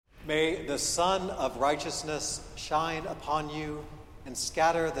May the Sun of Righteousness shine upon you and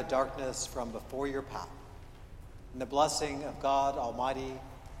scatter the darkness from before your path. And the blessing of God Almighty,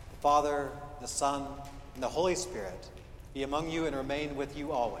 the Father, the Son, and the Holy Spirit be among you and remain with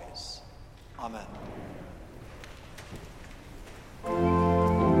you always. Amen.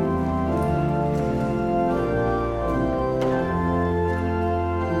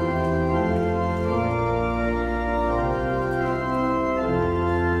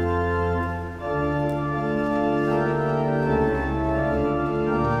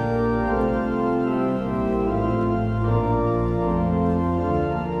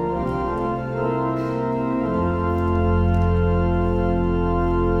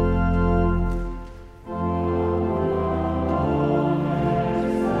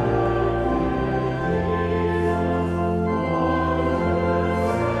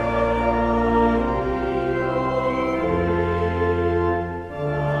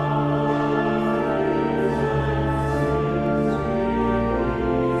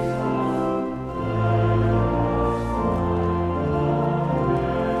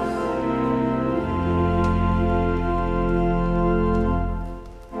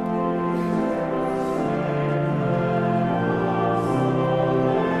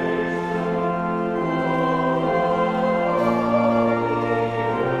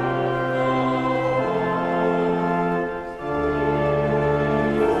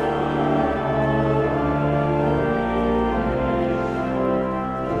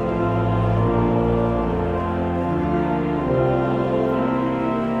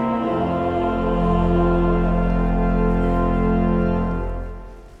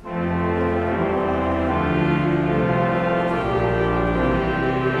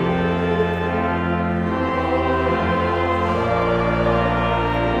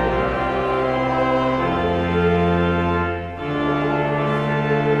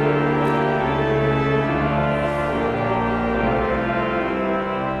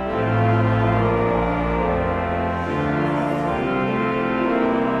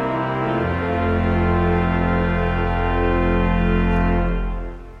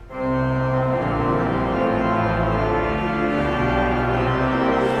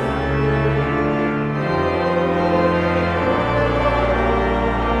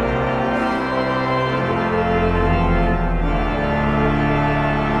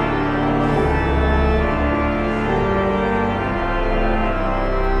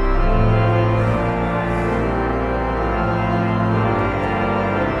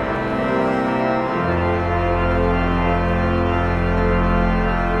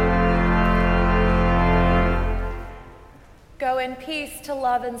 Go in peace to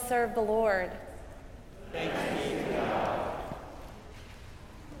love and serve the Lord. Thanks be to